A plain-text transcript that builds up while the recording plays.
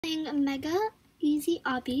Playing Mega Easy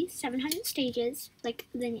Obby 700 stages, like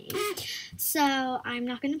the name. So I'm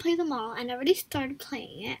not going to play them all, and I already started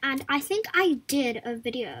playing it, and I think I did a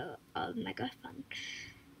video of Mega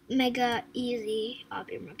Easy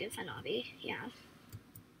Obby, Mega Fun Obby, yeah.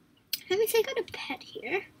 Let me take out a pet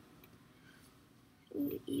here.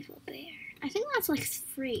 Ooh, evil bear. I think that's like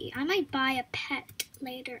free. I might buy a pet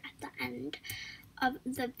later at the end of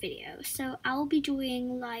the video. So I'll be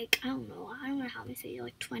doing like, I don't know how many stages,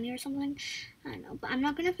 like 20 or something. I don't know, but I'm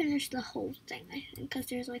not gonna finish the whole thing, I think, because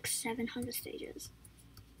there's like 700 stages.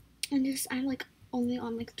 And I'm like only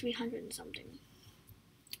on like 300 and something.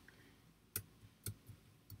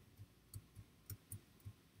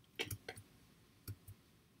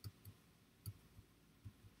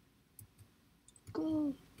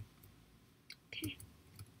 Go. Okay.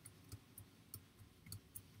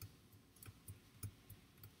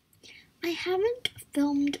 I haven't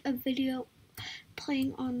filmed a video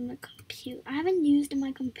playing on the computer. I haven't used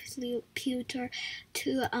my computer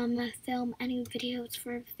to film any videos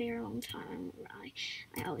for a very long time.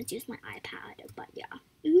 I always use my iPad, but yeah.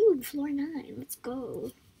 Ooh, floor 9. Let's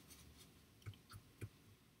go.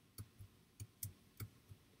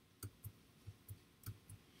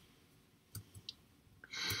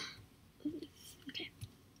 Okay.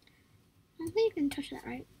 I don't think you can touch that,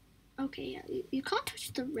 right? Okay, yeah. You can't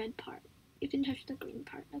touch the red part. You can touch the green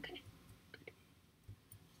part. Okay. Good.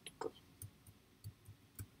 Cool.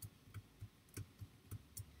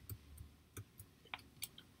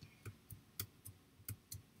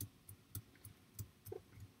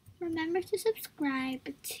 Remember to subscribe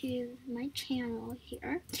to my channel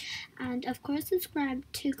here, and of course subscribe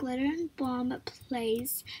to Glitter and Bomb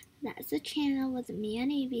Plays. That's the channel with me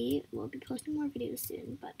and Abby. We'll be posting more videos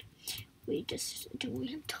soon, but we just don't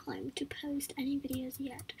have time to post any videos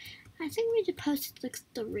yet. I think we just posted like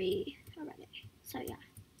 3 already, so yeah.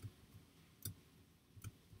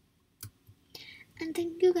 And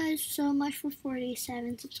thank you guys so much for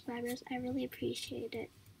 47 subscribers. I really appreciate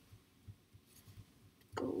it.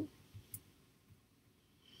 Go.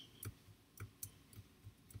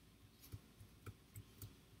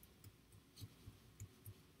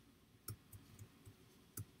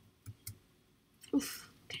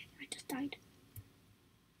 Oof, okay, I just died.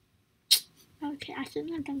 Okay, I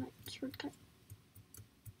shouldn't have done that shortcut.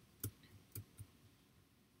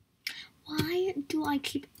 Why do I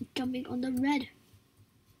keep jumping on the red?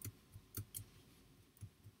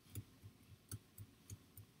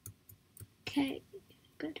 Okay,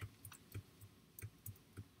 good.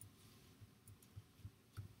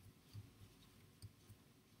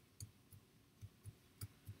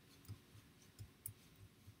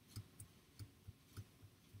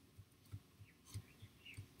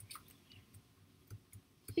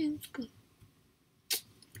 Yeah, let's go.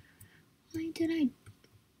 Why did I?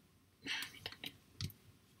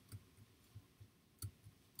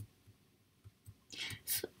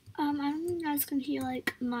 So, I don't know if you guys can hear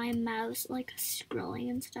like my mouse like scrolling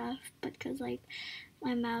and stuff, but because like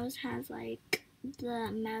my mouse has like the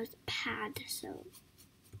mouse pad, so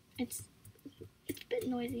it's a bit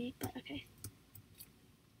noisy, but okay.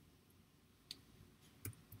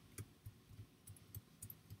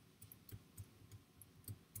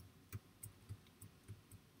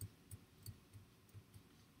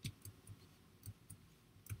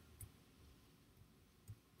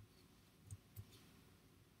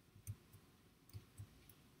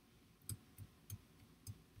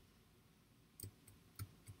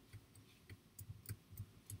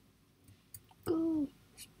 Go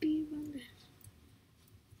speed run this.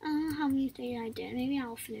 I don't know how many things I did. Maybe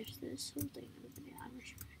I'll finish this whole thing in the video. I'm not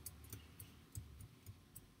sure.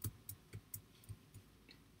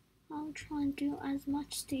 I'll try and do as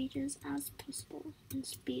much stages as possible and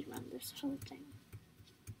speed run this whole thing.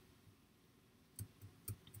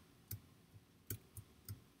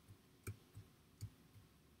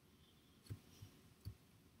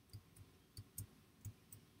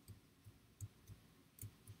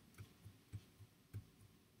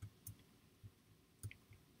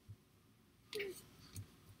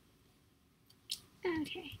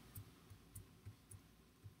 Okay.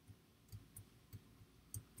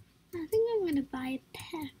 I think I'm gonna buy a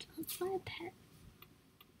pet. Let's buy a pet.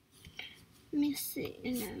 Let me see,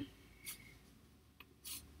 Let's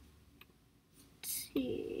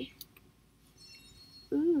see.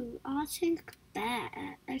 Ooh, I'll take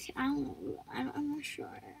that. Okay, I don't know. I'm not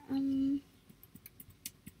sure.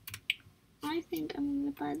 I think I'm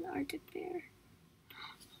gonna buy the Arctic bear.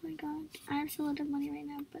 Oh my god, I have a lot of money right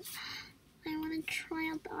now, but I wanna try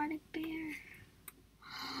out the Arctic bear.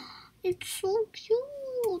 It's so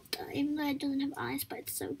cute! Even though it doesn't have eyes, but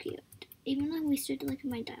it's so cute. even though we stood like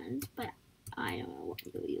my diamonds, but I don't know what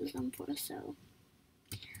you'll use them for, so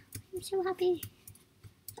I'm so happy.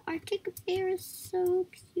 The Arctic bear is so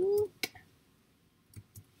cute.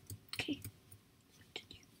 Okay.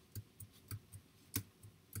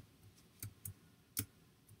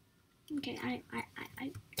 Okay,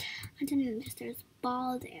 I didn't notice there's a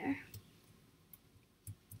ball there.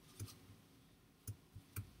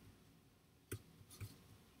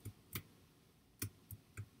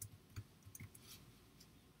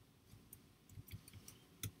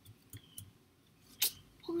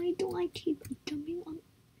 Why do I keep jumping on?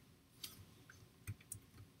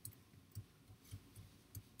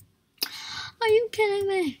 Are you kidding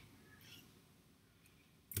me?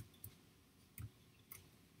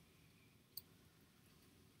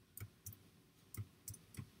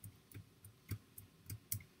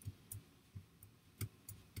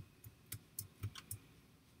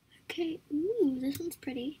 Okay, ooh, this one's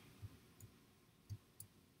pretty.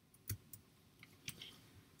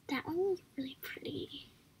 That one was really pretty.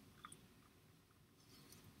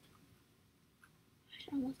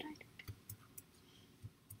 I almost died.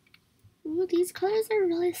 Ooh, these colors are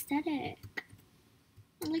really aesthetic.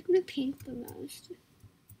 I like the pink the most.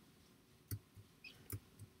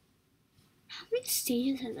 How many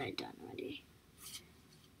stages have I done already?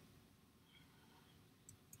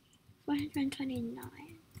 429.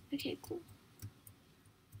 Okay, cool.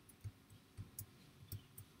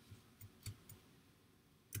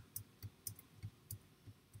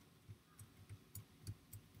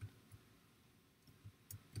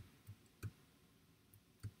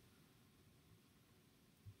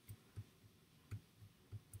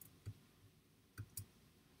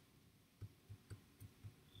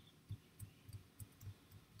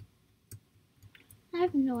 I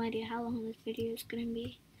have no idea how long this video is gonna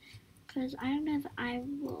be, because I don't know if I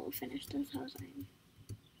will finish this housing.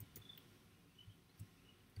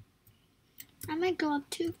 I might go up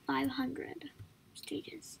to 500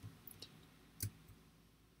 stages.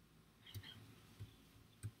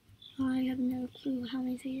 I have no clue how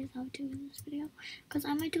many stages I'll do in this video, because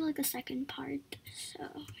I might do like a second part, so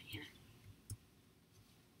yeah.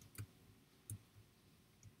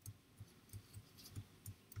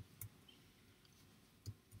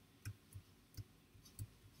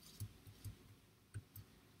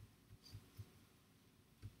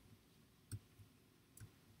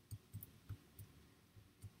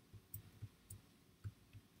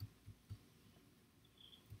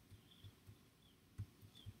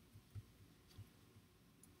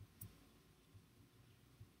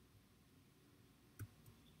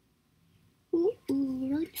 Ooh,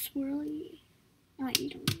 really swirly. Oh, you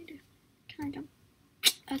don't need to. Can I jump?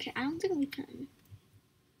 Okay, I don't think we can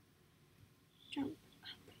jump up.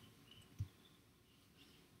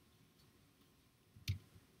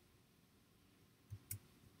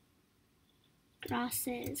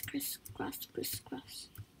 Crosses, crisscross, crisscross.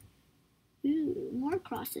 Ooh, more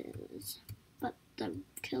crosses. But the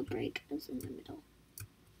kill break is in the middle.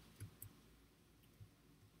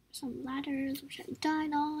 Some ladders, which I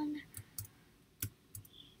died on.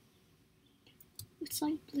 It's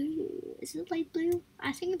light blue. Is it light blue?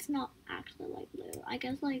 I think it's not actually light blue. I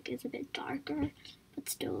guess like it's a bit darker, but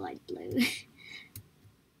still light blue.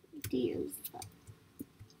 These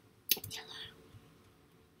yellow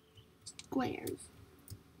squares.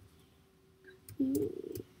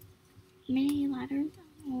 Ooh. Mini ladders.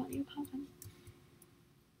 I don't know what you call them.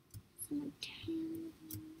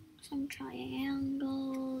 Some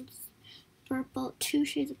triangles. Purple, 2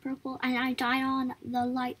 shades of purple, and I died on the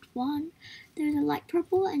light one. There's a light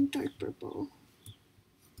purple and dark purple.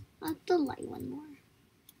 I like the light one more.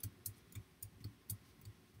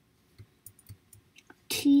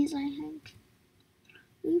 Teas, I think.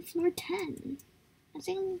 Ooh, floor 10. I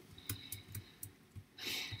think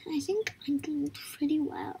I'm doing pretty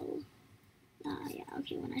well. Yeah,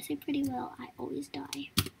 okay, when I say pretty well, I always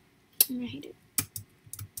die. And I hate it.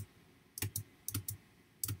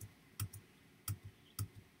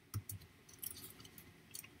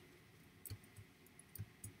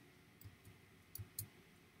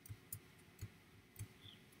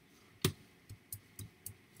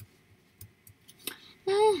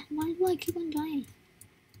 Why do I keep on dying?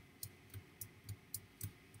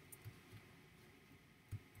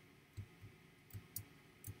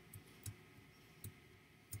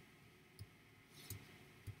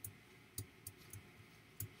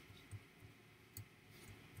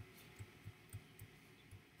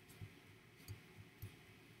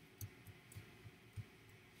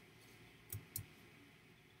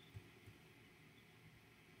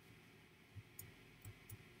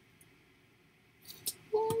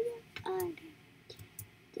 Oh my god.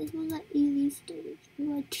 This was an easy stage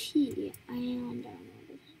to a T, and I don't know what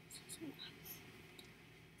it is. So.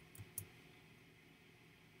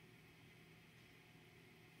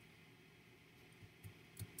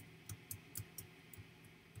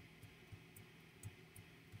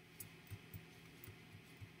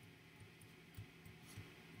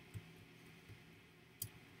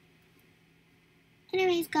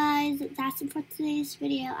 Anyways, guys, that's it for today's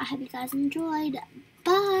video. I hope you guys enjoyed.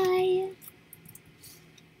 Bye!